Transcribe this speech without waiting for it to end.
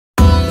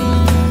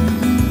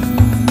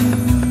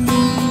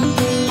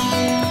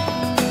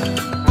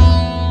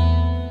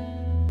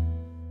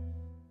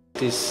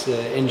this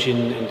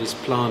engine and this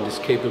plant is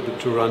capable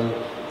to run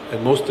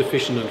most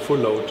efficient on full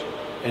load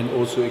and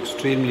also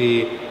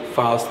extremely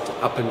fast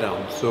up and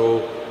down.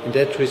 So in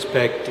that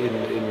respect,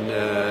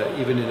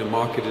 even in a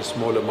market, a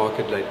smaller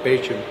market like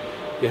Belgium,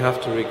 you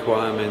have the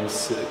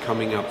requirements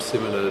coming up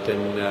similar than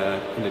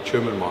in the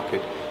German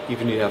market,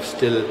 even you have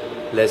still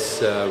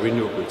less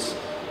renewables.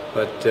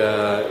 But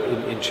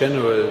in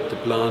general, the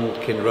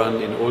plant can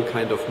run in all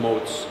kind of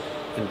modes,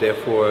 and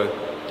therefore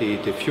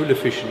the fuel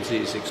efficiency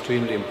is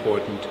extremely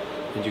important,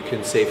 and you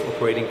can save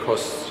operating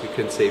costs, you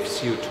can save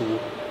CO2,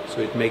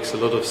 so it makes a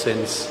lot of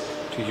sense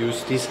to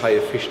use this high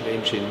efficient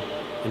engine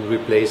and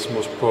replace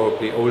most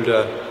probably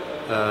older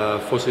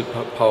fossil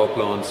power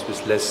plants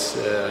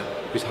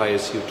with higher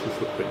CO2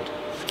 footprint.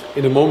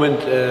 In a moment,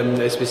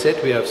 as we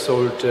said, we have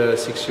sold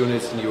 6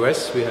 units in the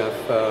US. We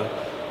have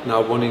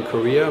now 1 in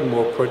Korea,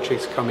 more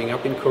projects coming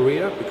up in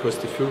Korea because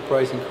the fuel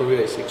price in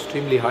Korea is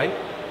extremely high.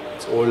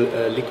 It's all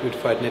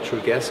liquefied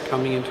natural gas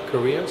coming into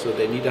Korea, so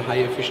they need a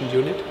high efficient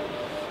unit.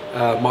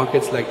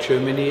 Markets like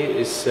Germany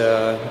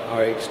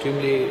are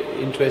extremely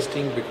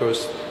interesting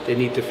because they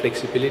need the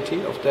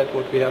flexibility of that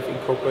what we have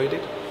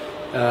incorporated.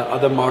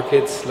 Other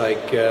markets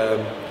like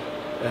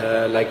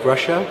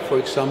Russia, for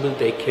example,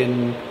 they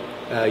can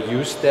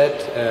use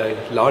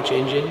that large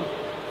engine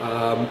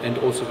and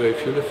also very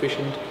fuel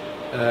efficient.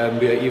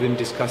 We are even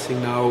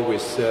discussing now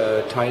with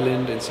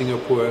Thailand and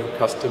Singapore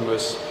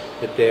customers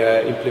that they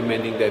are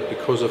implementing that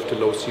because of the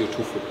low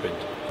CO2 footprint.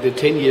 The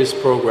 10 years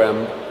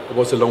program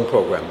was a long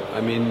program.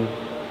 I mean,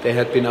 there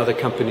had been other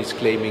companies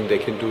claiming they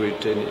can do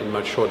it in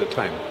much shorter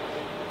time.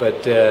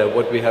 But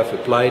what we have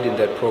applied in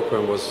that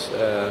program was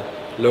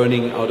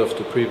learning out of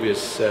the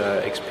previous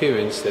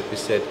experience that we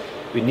said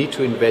we need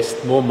to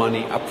invest more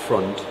money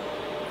upfront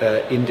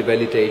in the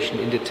validation,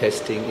 in the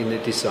testing, in the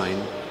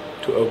design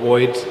to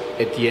avoid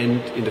at the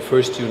end in the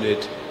first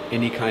unit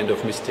any kind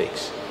of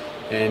mistakes.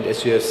 And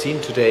as you have seen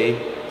today,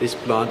 this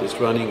plant is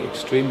running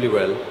extremely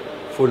well,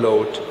 full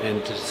load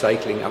and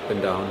cycling up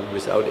and down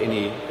without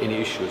any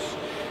issues.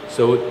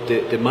 So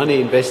the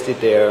money invested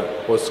there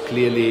was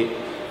clearly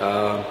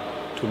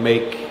to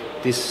make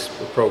this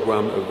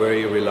program a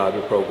very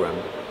reliable program,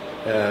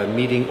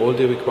 meeting all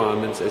the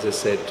requirements, as I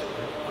said,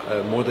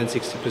 more than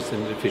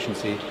 60%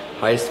 efficiency,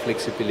 highest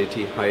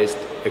flexibility, highest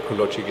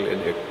ecological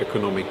and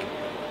economic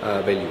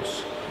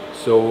values.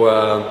 So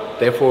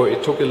therefore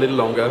it took a little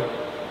longer,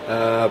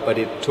 but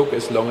it took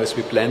as long as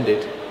we planned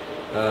it,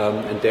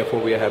 and therefore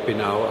we are happy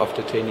now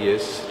after 10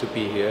 years to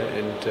be here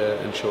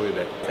and show you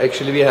that.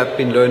 Actually, we have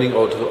been learning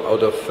out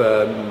of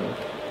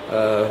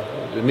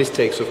the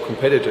mistakes of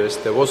competitors.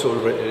 There was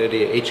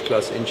already an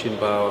H-class engine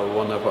by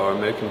one of our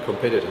American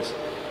competitors,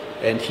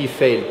 and he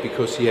failed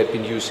because he had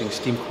been using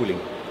steam cooling.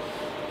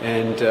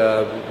 And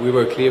we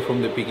were clear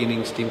from the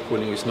beginning steam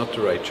cooling is not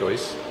the right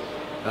choice.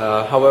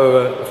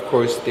 However, of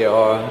course, there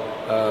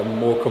are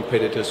more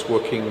competitors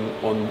working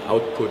on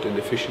output and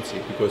efficiency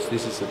because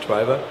this is a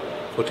driver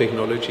for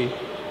technology.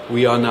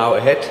 We are now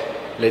ahead.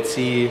 Let's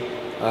see,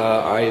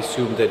 I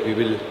assume that we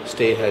will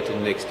stay ahead in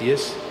the next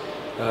years.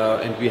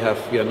 And we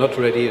are not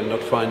ready and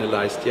not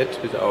finalized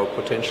yet with our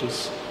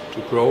potentials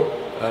to grow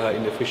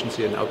in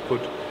efficiency and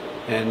output.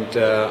 And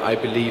I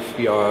believe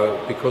we are,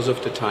 because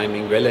of the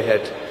timing, well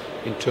ahead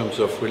in terms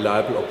of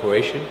reliable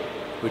operation,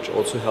 which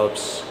also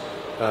helps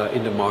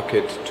in the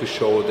market to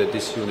show that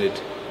this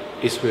unit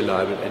is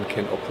reliable and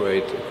can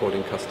operate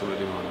according to customer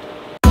demand.